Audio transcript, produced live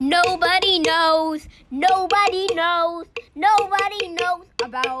Nobody knows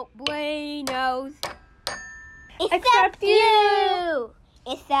about Buenos. Except you.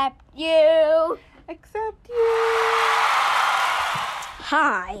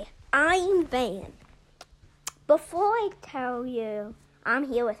 Hi, I'm Van. Before I tell you,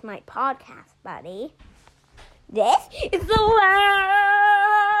 I'm here with my podcast buddy. This is the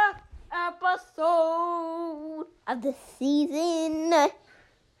last episode of the season.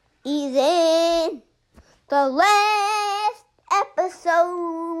 The last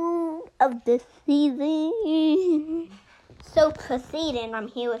episode of the season. So proceeding, I'm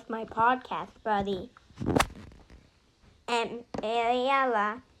here with my podcast buddy. And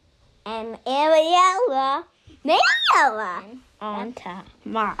Mariella. On to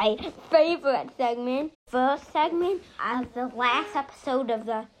my favorite segment. First segment of the last episode of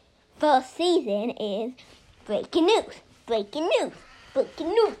the first season is Breaking News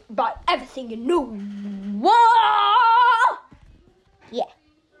by everything you know. Whoa! Yeah.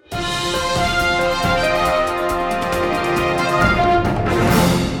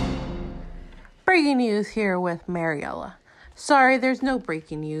 Breaking news here with Mariella. Sorry, there's no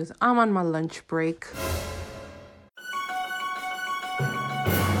breaking news. I'm on my lunch break.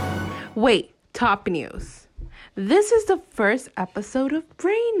 Wait, top news. This is the first episode of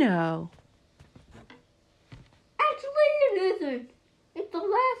Braino. Actually, it isn't. It's the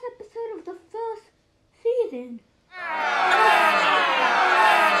last episode of the first season.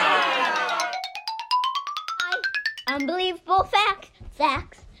 Unbelievable facts.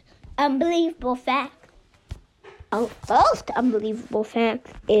 Unbelievable facts. Our first unbelievable fact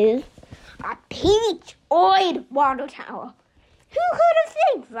is a peach-oid water tower. Who could have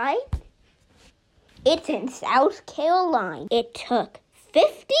think, right? It's in South Carolina. It took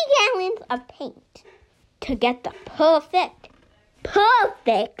 50 gallons of paint to get the perfect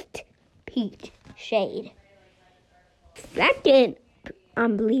peach shade. Second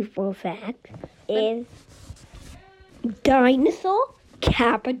unbelievable fact is dinosaur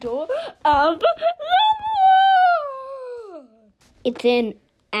capital of the world. It's in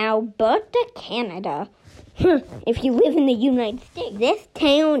Alberta, Canada. If you live in the United States, this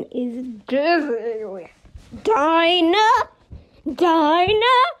town is Dinosaur.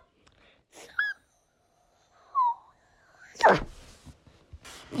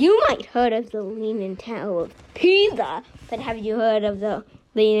 You might heard of the Leaning Tower of Pisa, but have you heard of the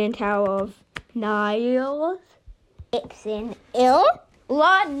Leaning Tower of Niles? It's in Illinois.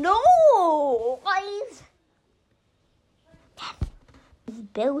 It's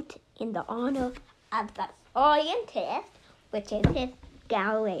built in the honor of the scientist, which is his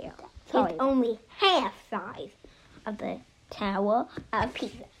Galileo. So it's only half size of the Tower of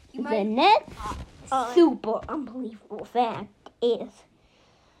Pisa. The next super unbelievable fact is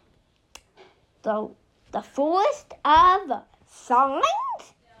the forest of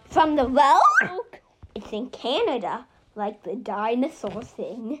signs from the road. It's in Canada, like the dinosaur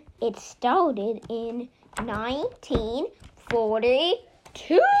thing. It started in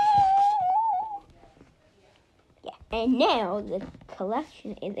 1942. Yeah, and now the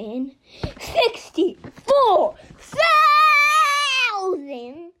collection is in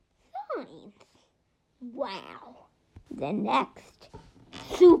 64,000 signs. Wow. The next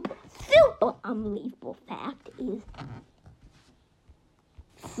super unbelievable fact is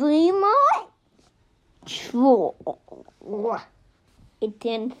Fremont Troll. It's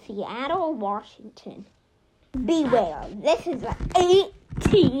in Seattle, Washington. Beware, this is an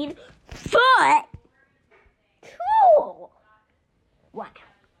 18-foot troll. Wow.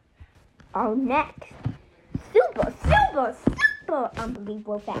 Our next super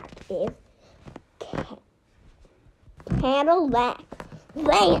unbelievable fact is Cadillac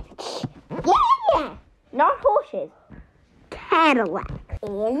Ranch. Yeah! Not horses. Cadillac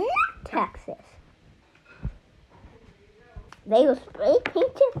in Texas. They were spray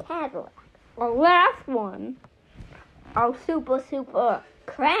painted Cadillac. The last one, our super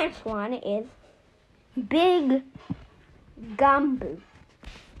crash one, is Big Gumbo.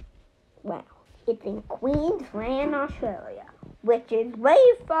 Wow. It's in Queensland, Australia, which is way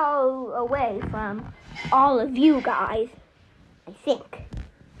far away from all of you guys, I think.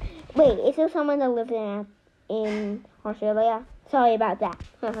 Wait, is there someone that lives in Australia? Sorry about that.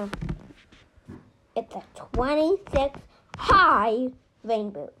 It's a 26 high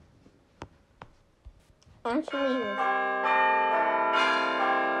rainbow. Actually,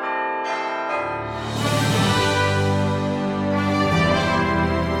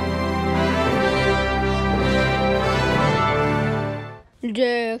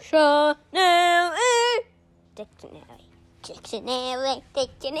 Dictionary. Dictionary.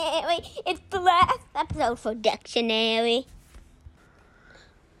 It's the last episode for dictionary.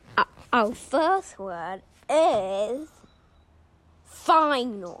 Our first word is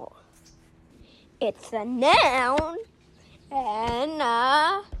final. It's a noun and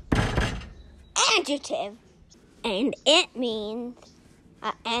a adjective. And it means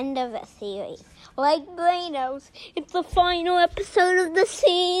an end of a series. Like Braino's, it's the final episode of the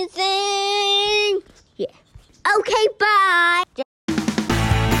season. Yeah. Okay, bye.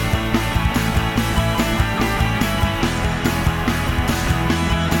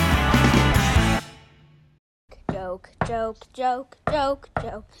 Joke.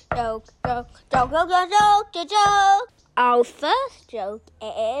 Our first joke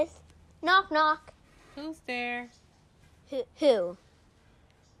is knock knock. Who's there? Who?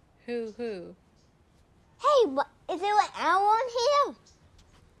 Who? Hey, is there an owl on here?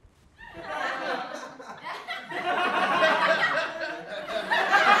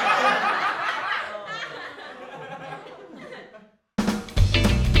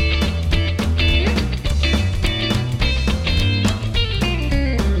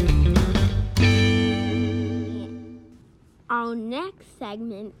 Our next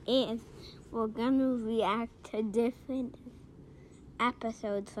segment is we're going to react to different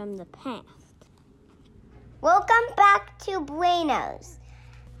episodes from the past. Welcome back to Buenos.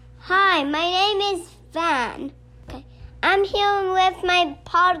 Hi, my name is Van. Okay. I'm here with my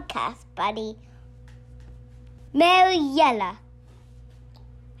podcast buddy, Mariella.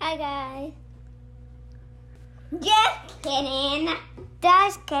 Hi, guys. Just kidding.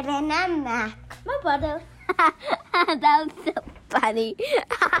 I'm Mac. My brother. That was so funny.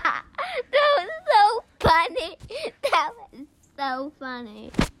 That was so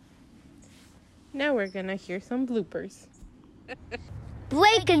funny. Now we're gonna hear some bloopers.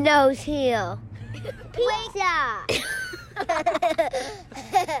 Breaking those here. Pizza.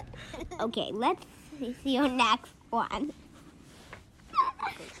 Okay, let's see your next one.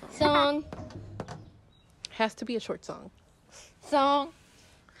 Song. Has to be a short song. Song.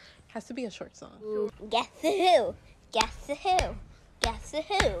 Has to be a short song. Guess who?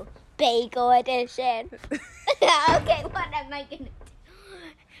 Bagel edition. Okay, what am I gonna do?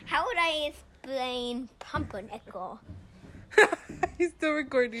 How would I explain pumpernickel? He's still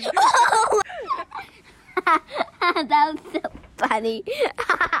recording. That was so funny.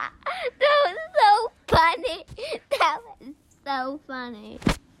 That was so funny.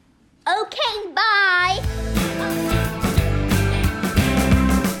 Okay, bye.